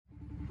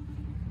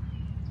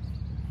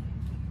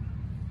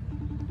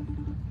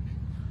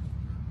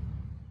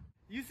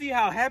You see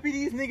how happy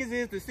these niggas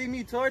is to see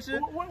me torture?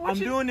 I'm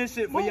doing this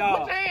shit for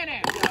y'all. What your hand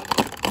at?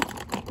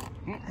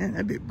 Man,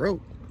 that bit broke.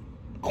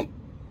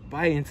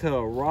 Bite into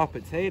a raw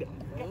potato.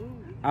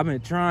 I've been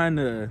trying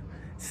to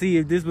see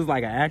if this was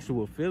like an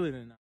actual feeling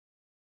or not.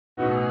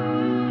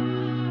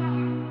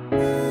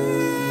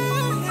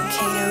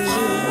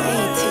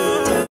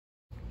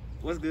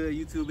 What's good,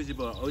 YouTube? It's your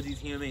boy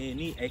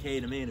Ogtmane, aka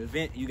the main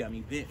event. You got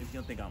me bent if you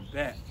don't think I'm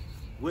back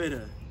with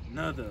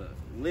another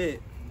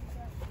lit.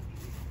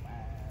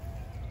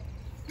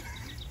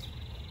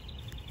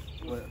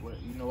 What?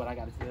 You know what I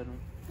gotta tell them?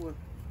 What?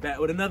 Back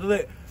with another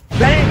lit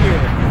banger.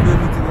 You feel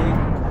me today?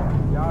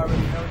 Y'all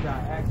already know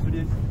y'all asked for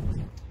this.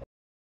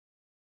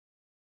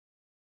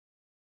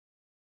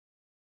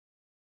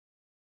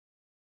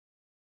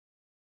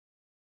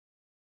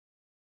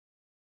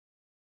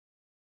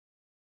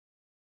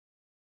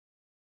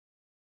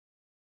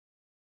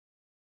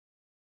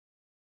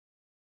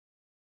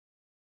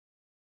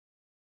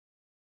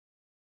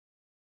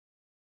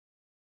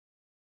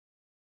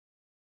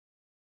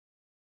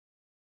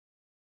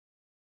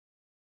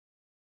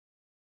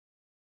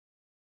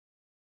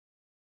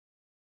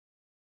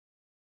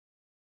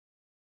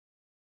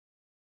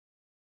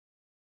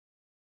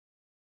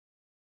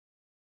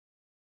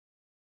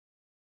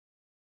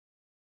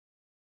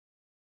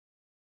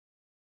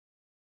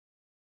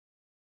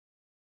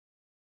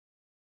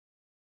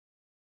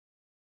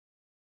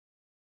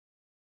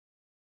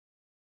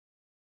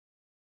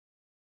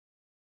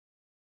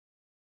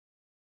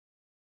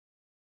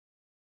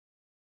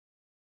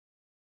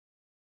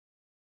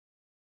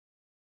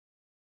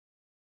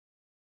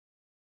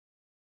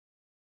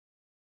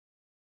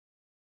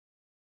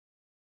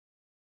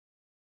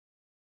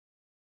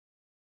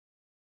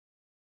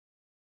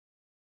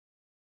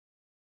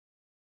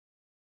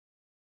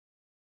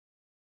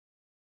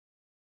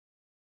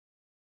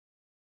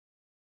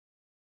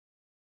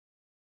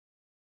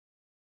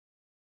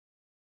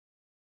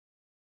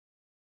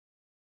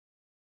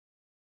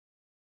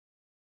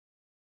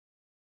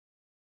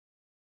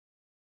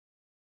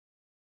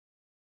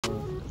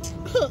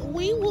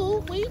 We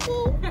woo.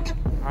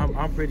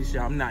 I'm pretty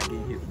sure I'm not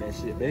getting hit with that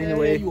shit. But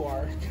anyway, yeah, you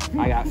are.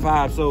 I got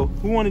 5. So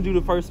who want to do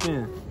the first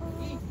spin?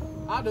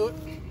 I'll do it.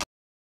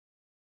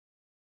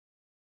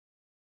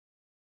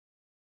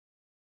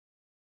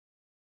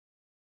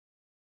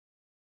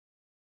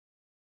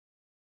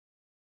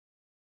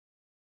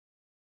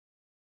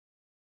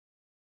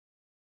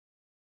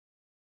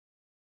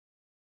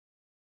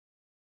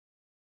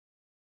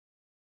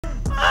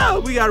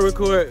 Oh, we gotta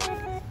record.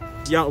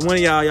 Y'all, one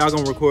of y'all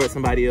gonna record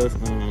somebody else.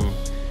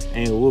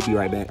 And we'll be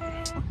right back.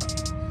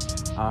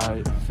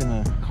 Alright,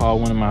 finna call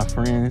one of my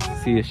friends,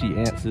 see if she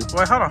answers.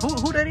 Wait, hold on.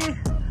 Who that is?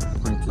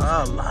 Princess.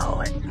 Oh,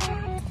 Lord.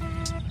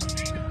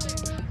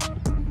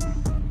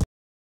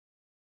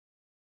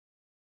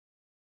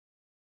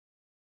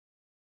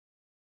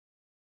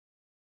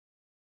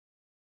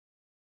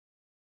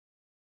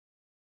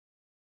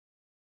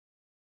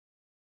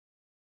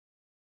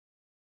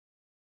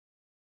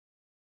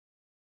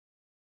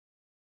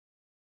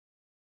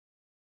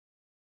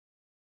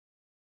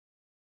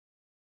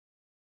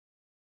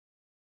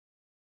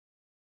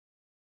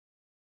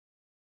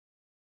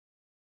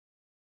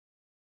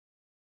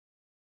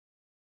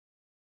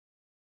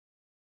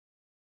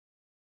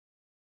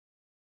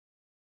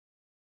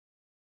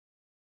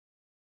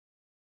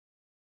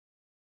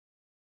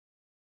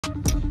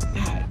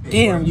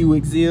 Damn you,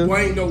 Exil. Well,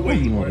 ain't no way.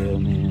 You want L,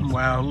 man?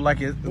 Wow, look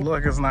like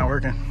it's not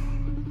working.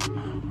 I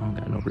don't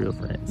got no real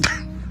friends.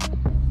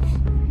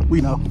 We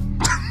know.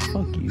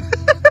 Fuck you.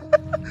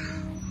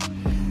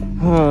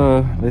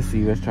 Let's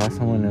see. Let's try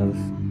someone else.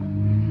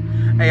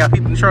 Hey, y'all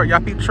peep the truck.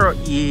 Y'all peep the truck.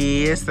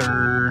 Yes,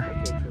 sir.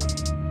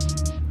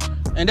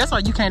 And that's why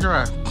you can't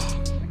drive.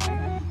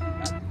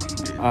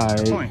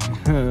 Alright.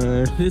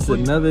 This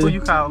another. Who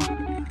you calling?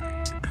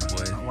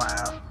 What?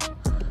 Wow.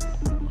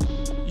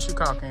 You should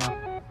call Cam.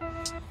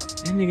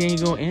 That nigga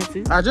ain't gonna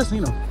answer. I just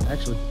seen him,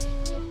 actually.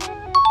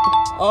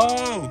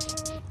 Oh,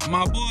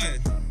 my boy.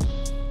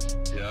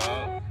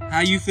 Yeah,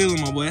 How you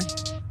feeling, my boy?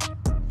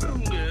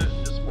 I'm good.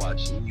 Just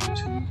watching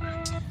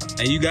YouTube.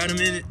 Hey, you got a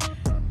minute?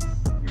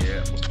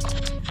 Yeah.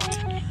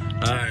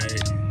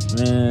 Alright,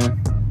 man.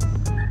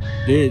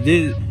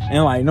 This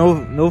and like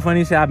no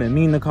funny shit. I've been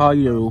meaning to call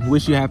you to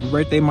wish you happy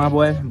birthday, my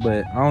boy.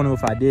 But I don't know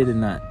if I did or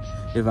not.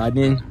 If I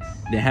didn't,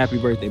 then happy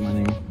birthday, my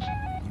nigga.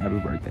 Happy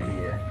birthday.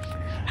 Yeah.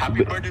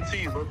 Happy birthday to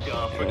you. Look,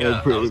 I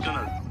forgot. I was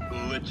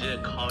gonna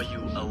legit call you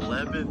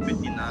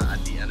 11:59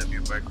 at the end of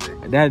your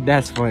birthday.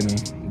 That's funny.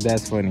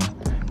 That's funny.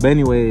 But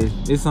anyways,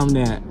 it's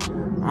something that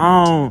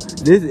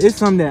it's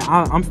something that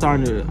I'm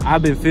starting to.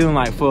 I've been feeling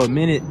like for a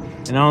minute,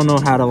 and I don't know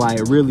how to like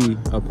really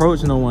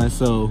approach no one.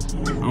 So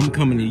I'm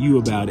coming to you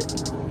about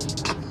it.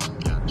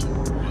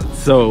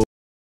 So.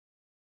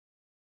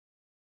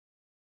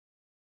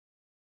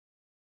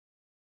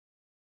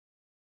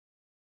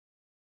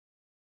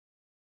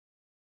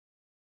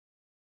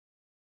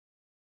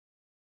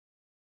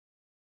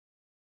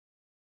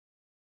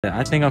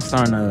 I think I'm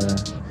starting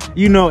to,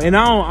 you know, and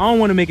I don't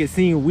want to make it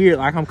seem weird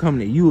like I'm coming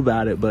to you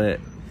about it, but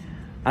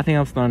I think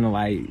I'm starting to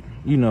like,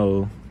 you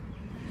know,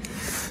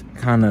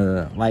 kind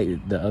of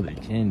like the other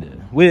gender.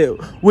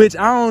 Which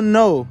I don't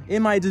know. It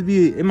might just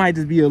be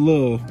a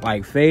little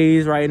like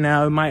phase right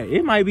now.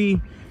 It might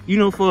be, you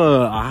know,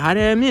 for a hot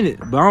ass minute.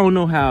 But I don't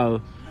know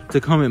how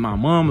to come at my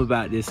mom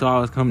about this. So I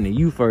was coming to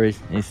you first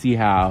and see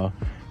how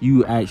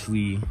you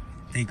actually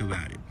think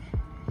about it.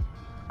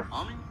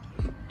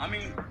 I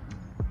mean,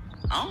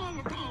 I don't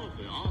have a problem with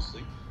it,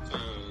 honestly,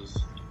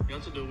 because you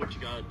have to do what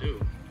you gotta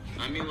do.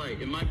 I mean, like,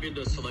 it might be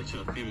the selection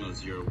of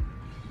females you've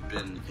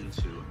been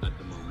into at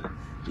the moment.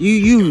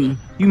 You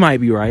might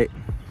be right.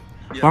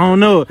 Yeah, but I don't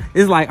know.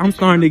 It's like I'm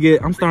starting to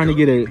get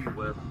a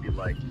be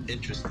like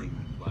interesting,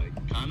 like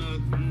kind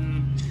of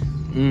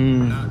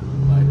not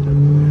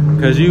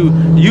like cause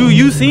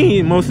you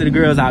seen most of the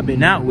girls I've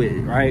been out with,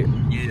 right?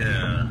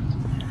 yeah.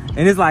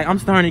 And it's like I'm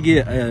starting to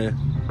get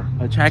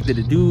attracted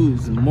to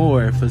dudes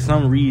more for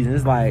some reason.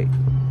 It's like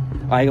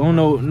on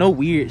no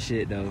weird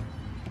shit though.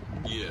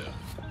 Yeah.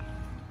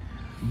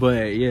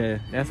 But yeah,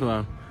 that's what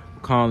I'm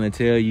calling to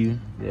tell you.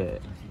 Yeah.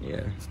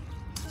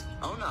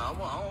 Oh no, I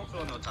won't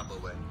feel no type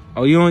of way.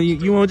 Oh, you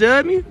won't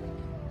judge me?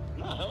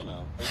 No, hell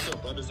no. We're still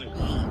brothers in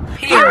crime.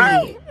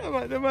 Period.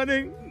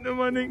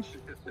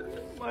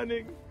 My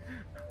nigga.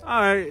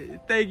 All right,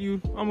 thank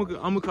you. I'm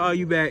gonna call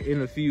you back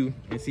in a few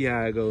and see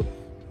how it goes.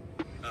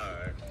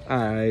 All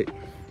right.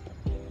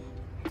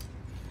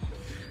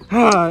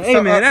 Hey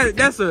So, man,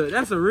 that's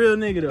a real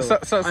nigga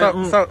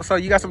though. So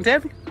you got some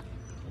tappy?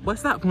 But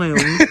stop playing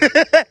with me.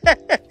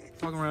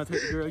 Talking around,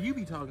 take the girl you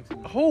be talking to.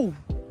 Who?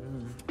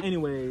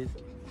 Anyways,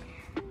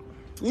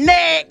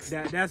 Next.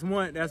 that's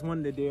one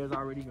of the dares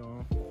already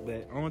gone.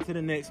 But on to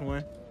the next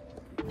one.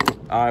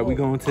 All right, we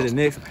going to the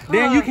next.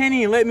 Damn, you can't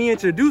even let me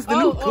introduce the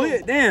new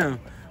clip. Damn,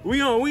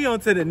 we on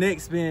to the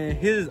next spin.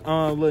 His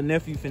little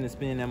nephew finna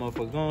spin that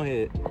motherfucker. Go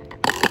ahead.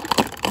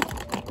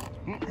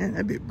 Man,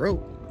 that bit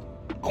broke.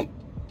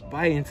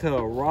 Bite into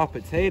a raw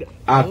potato.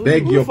 I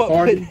beg your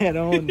pardon. Put that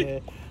on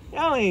there.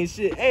 Y'all ain't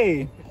shit.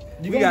 Hey,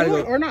 You we gotta do go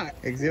it or not?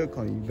 Exil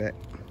calling you back.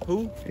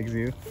 Who?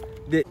 Exil.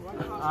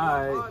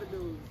 Alright.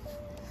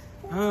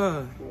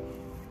 I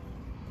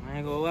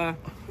ain't gonna lie.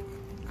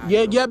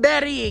 Yeah, you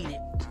better eat it.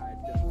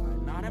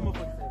 Nah, that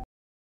motherfucker.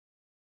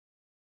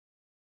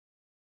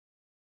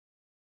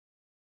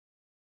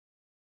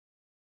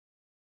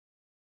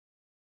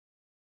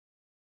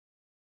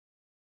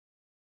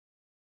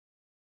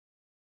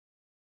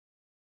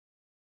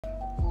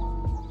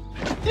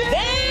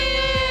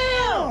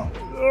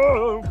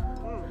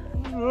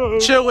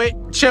 Chill it.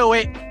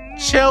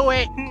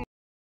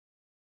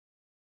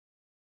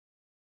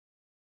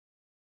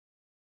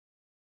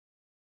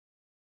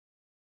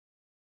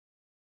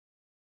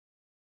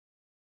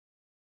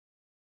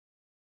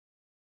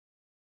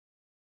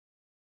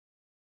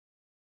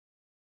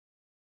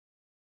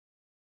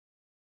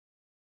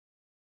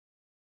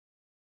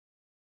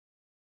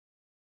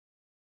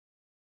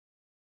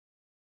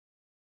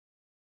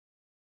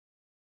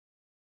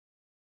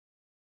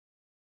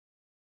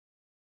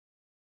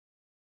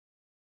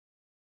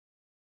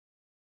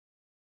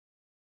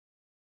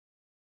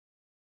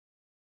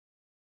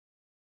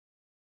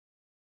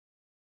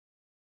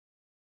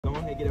 Go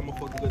ahead, get that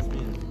motherfucker good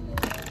spin.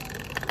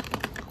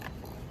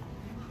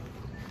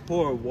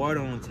 Pour water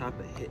on top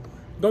of it.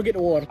 Go get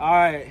the water.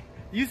 Alright.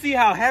 You see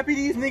how happy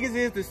these niggas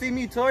is to see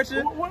me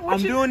torture?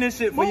 I'm doing this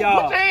shit for Put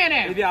y'all. your hand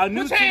down. If y'all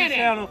new to the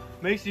channel,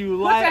 make sure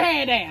you like, Put your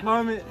hand down.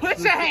 comment. Put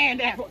your hand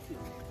down.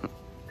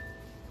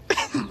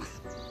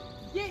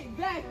 Get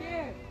back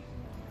there.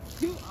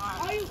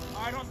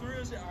 Alright, on some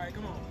real shit. Alright,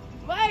 come on.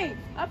 Wait,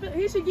 I feel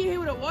he should get hit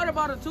with a water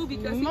bottle too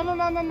because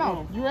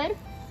No. You ready?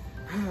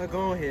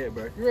 Go ahead,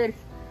 bro. You ready?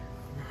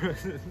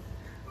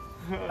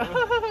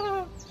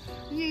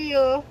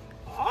 Yeah.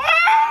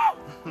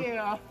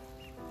 Yeah.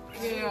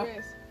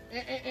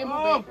 And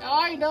my baby.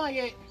 I ain't done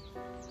yet.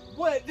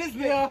 What? This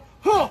man? Yeah.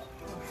 Huh.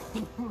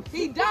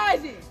 he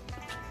dies it.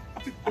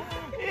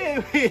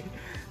 Yeah.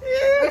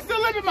 It's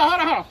still living my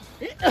hold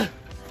on.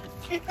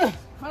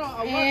 Hold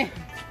on, Eh.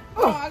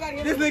 I gotta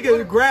get This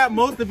nigga grabbed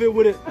most of it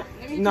with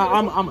it. me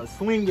Nah, too. I'm a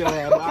swing your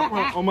ass.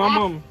 On my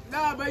mom.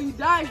 Nah, but he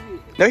dies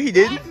it. No, he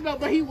didn't.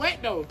 But he wet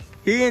though.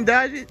 He didn't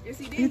dodge it. Yes,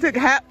 he did. He took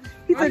half.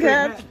 He took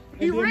half.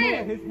 He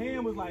ran. His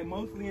hand was like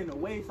mostly in the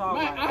way, so I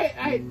was I like,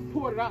 had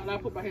poured it out and I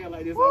put my hand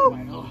like this. I was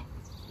like, oh.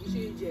 You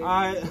should, Jay.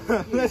 alright,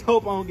 let's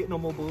hope I don't get no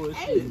more bullshit.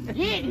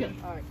 Hey, yeah.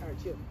 All right,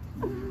 chill.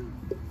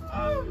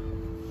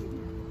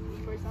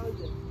 First, how is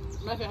it?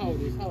 Nothing, hold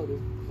this. Cause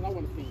I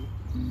want to see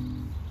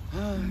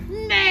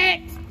you.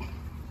 Next.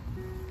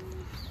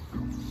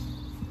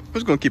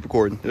 Who's gonna keep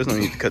recording? There's no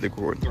need to cut the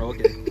recording.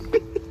 Okay.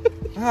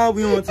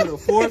 We on to the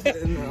fourth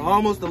and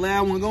almost the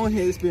last one. Go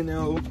ahead and spin that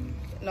over.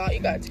 No, you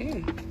got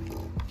 10.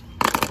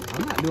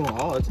 I'm not doing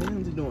all 10.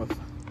 I'm just doing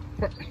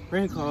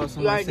friend calls.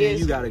 Somebody like saying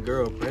this? you got a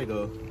girl,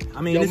 prego.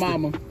 I mean, Your this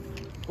mama.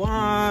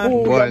 Why?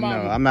 Ooh, Boy, your no,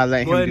 mama. I'm not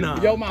letting Boy, him do nah.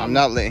 it. Your mama. I'm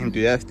not letting him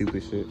do that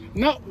stupid shit.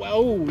 No.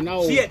 Oh,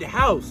 no. She at the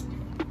house.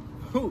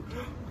 Who?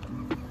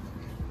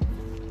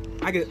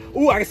 I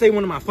can say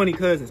one of my funny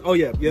cousins. Oh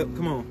yeah, yep.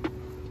 Come on.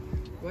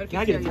 Can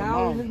I get a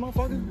towel in this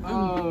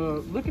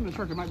motherfucker? Look in the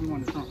truck. It might be one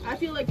in the trunk. I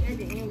feel like at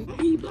the end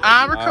we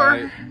I'm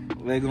recording.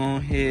 Alright, let's go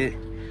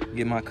ahead,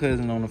 get my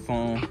cousin on the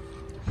phone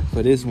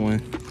for this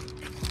one.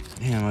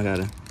 Damn, I'm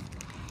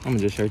gonna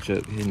just search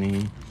up his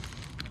name.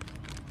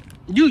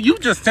 You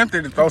just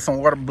tempted to throw some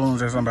water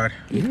balloons at somebody.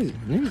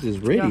 Niggas is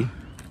ready. Yeah.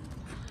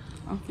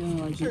 I'm feeling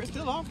like Shirt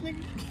still off,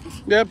 nigga?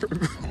 Yeah,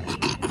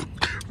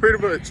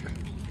 pretty much.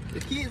 The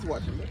kids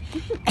watching, man.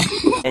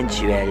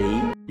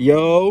 Eventually.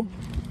 Yo.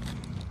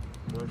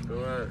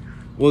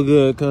 What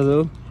good,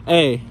 cuzzo?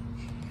 Hey,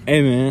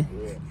 man.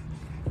 Yeah.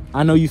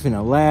 I know you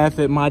finna laugh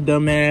at my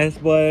dumb ass,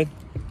 boy.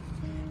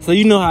 So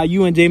you know how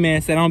you and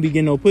J-Man said I don't be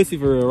getting no pussy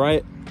for real,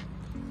 right?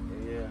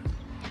 Yeah.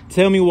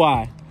 Tell me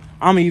why.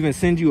 I'ma even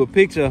send you a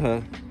picture of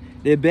her.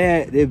 They're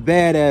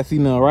badass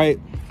female, right?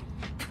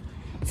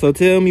 So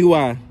tell me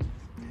why.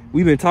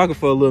 We've been talking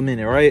for a little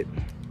minute, right?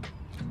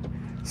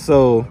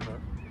 So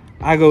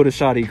I go to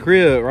Shawty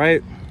crib,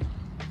 right?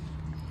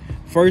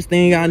 First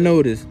thing I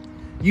noticed,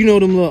 you know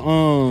them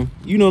little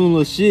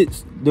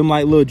shits, them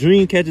like little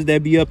dream catchers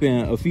that be up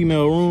in a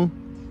female room?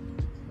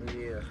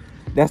 Yeah.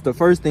 That's the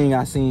first thing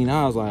I seen.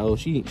 I was like, oh,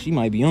 she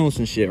might be on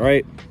some shit,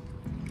 right?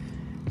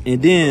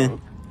 And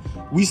then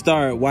we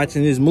started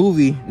watching this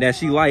movie that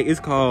she liked. It's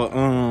called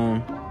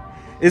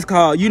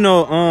you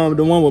know,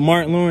 the one with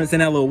Martin Lawrence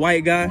and that little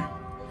white guy,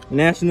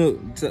 National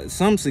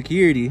some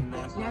security.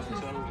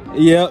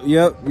 Yep.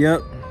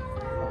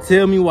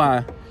 Tell me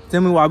why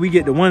we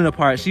get to one of the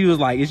parts. She was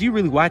like, is you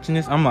really watching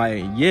this? I'm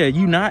like, yeah,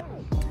 you not?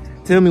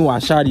 Tell me why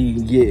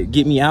Shawty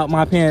get me out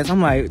my pants.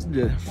 I'm like,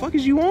 the fuck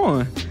is you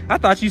on? I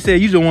thought you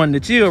said you just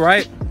wanted to chill,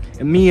 right?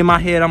 And me in my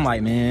head, I'm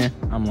like, man,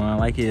 I'm lying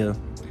like hell.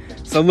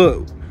 So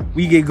look,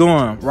 we get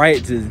going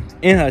right to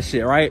in her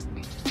shit, right?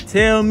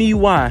 Tell me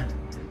why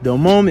the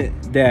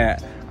moment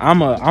that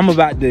I'm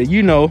about to,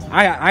 you know,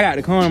 I got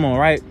the condom on,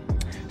 right?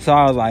 So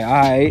I was like,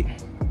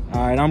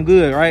 all right, I'm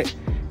good, right?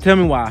 Tell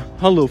me why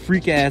her little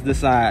freak ass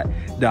decide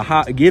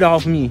to get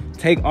off me,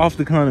 take off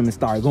the condom and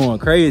start going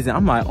crazy.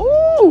 I'm like,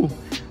 oh,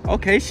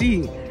 okay,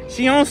 she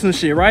on some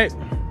shit, right?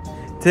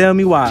 Tell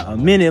me why a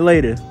minute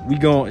later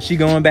she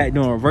going back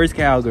doing reverse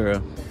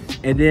cowgirl.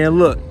 And then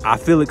look, I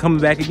feel it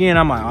coming back again.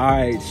 I'm like, all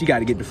right, she got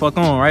to get the fuck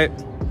on, right?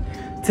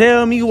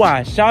 Tell me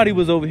why Shawty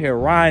was over here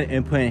riding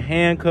and putting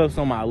handcuffs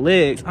on my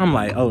legs. I'm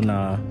like, oh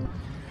nah.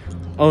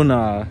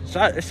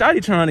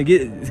 Shawty trying to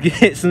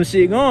get some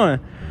shit going.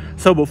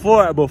 So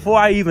before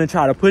I even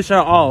try to push her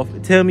off,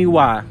 tell me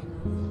why.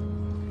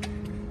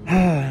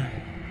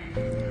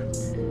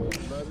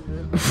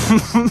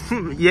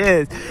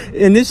 Yes,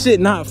 and this shit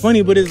not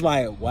funny, but it's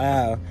like,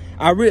 wow,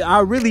 I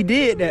really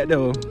did that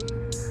though.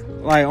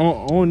 Like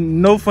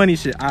on no funny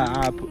shit.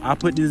 I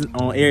put this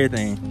on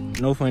everything.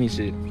 No funny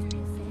shit.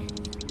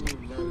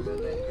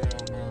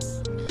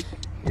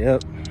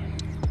 Yep.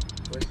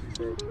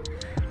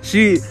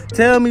 She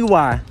tell me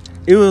why.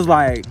 It was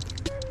like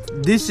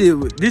this shit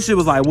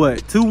was like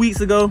what, 2 weeks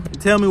ago?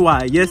 Tell me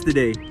why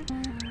yesterday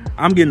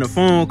I'm getting a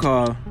phone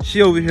call.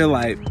 She over here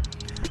like,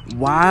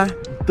 why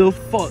the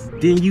fuck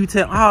didn't you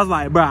tell? I was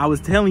like, bro, I was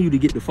telling you to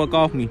get the fuck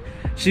off me.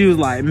 She was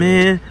like,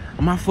 man,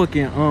 my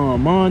fucking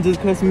mom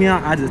just cussed me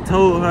out. I just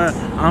told her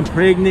I'm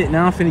pregnant.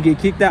 Now I'm finna get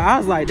kicked out. I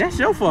was like, that's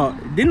your fault.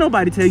 Didn't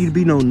nobody tell you to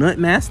be no nut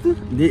master?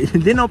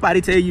 Didn't nobody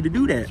tell you to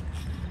do that?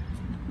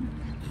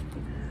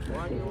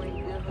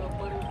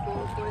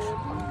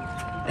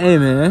 Hey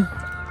man,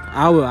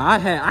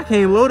 I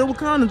came loaded with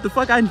condoms. The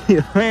fuck I need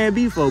a plan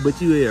B for,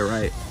 but you here,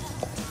 right?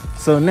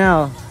 So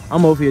now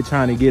I'm over here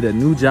trying to get a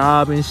new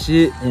job and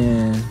shit,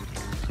 and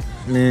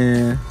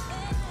man,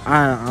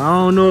 I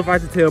don't know if I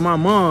should tell my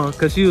mom,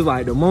 cause she was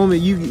like, the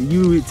moment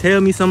you tell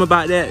me something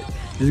about that,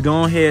 just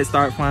go ahead,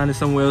 start finding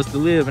somewhere else to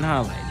live. And I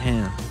was like,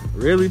 damn,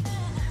 really?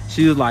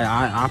 She was like,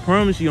 I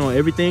promise you on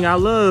everything I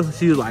love.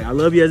 She was like, I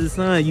love you as a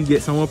son. You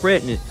get someone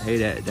pregnant,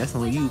 hey, that's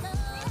on you.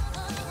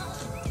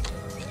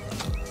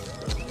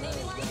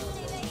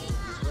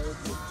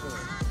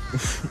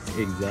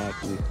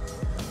 Exactly.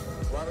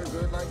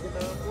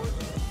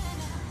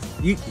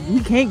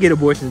 You can't get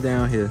abortions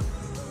down here.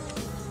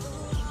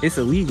 It's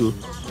illegal.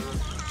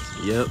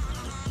 Yep.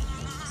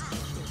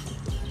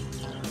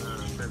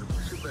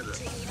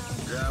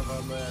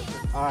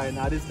 All right,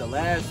 now this is the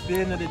last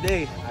spin of the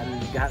day. I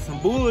just got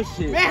some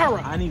bullshit.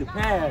 I need a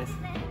pass.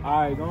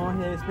 All right, go on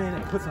ahead and spin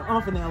it. Put some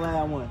umph in that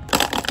last one.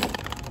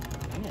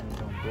 Damn, it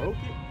done broke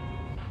it.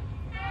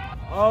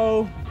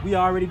 Oh, we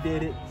already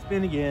did it.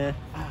 Spin again.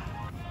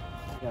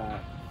 God.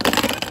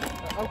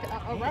 Okay,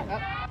 all right.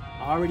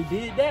 I already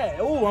did that.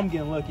 Oh, I'm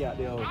getting lucky out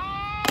there.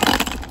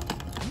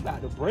 You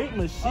got to break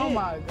my shit. Oh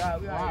my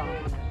God.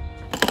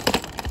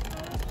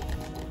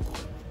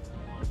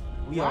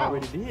 We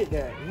already did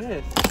that,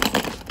 yes.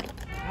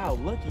 How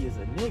lucky is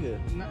a nigga?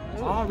 I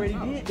already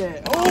did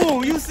that.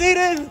 Oh, you see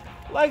this?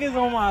 Like it's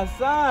on my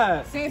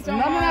side.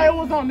 No, it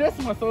was on this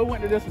one, so it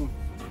went to this one.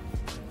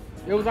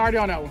 It was already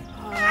on that one.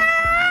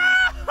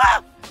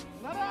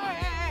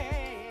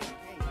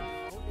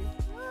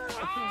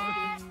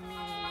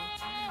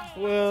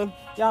 Well,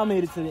 y'all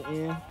made it to the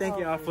end. Thank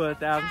y'all for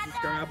 1,000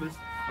 subscribers.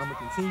 I'm gonna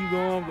continue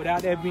going.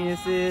 Without that being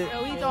said,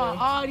 Yo, we throwing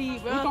all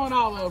these, bro. We throwing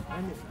all of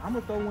them. I'm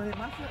gonna throw one at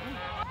myself.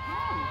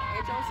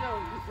 At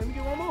yourself. Let me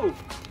get one more.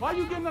 Why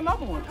you getting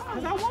another one?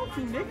 Cause I want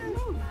to,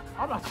 nigga.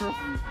 I'm not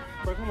trusting you.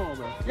 Bro, come on,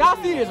 bro. Y'all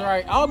see this,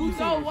 right? I'll be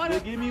So what?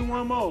 Just give me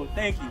one more.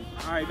 Thank you.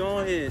 All right, go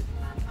ahead.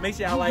 Make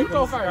sure y'all like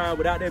go and subscribe.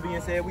 Without that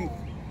being said, we.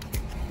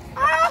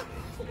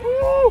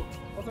 Woo!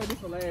 I'll say this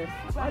for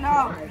last. Right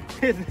now.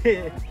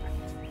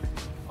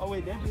 Oh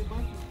wait, that big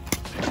bunch.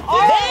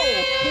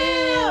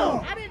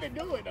 Oh! I didn't even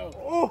do it though.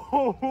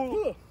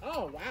 Oh!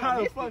 Oh wow.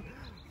 How the fuck?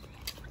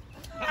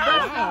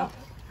 Wow.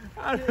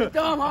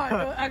 Throw him hard,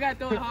 bro. I gotta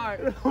throw it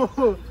hard.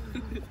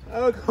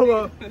 Oh, come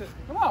on.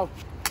 Come on.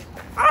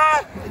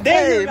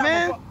 Hey,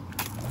 man.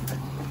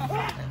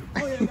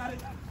 Oh yeah, got it.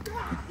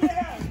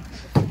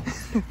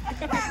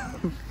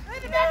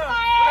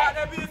 Without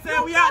that being said,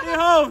 we out there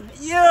home.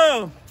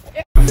 Yeah.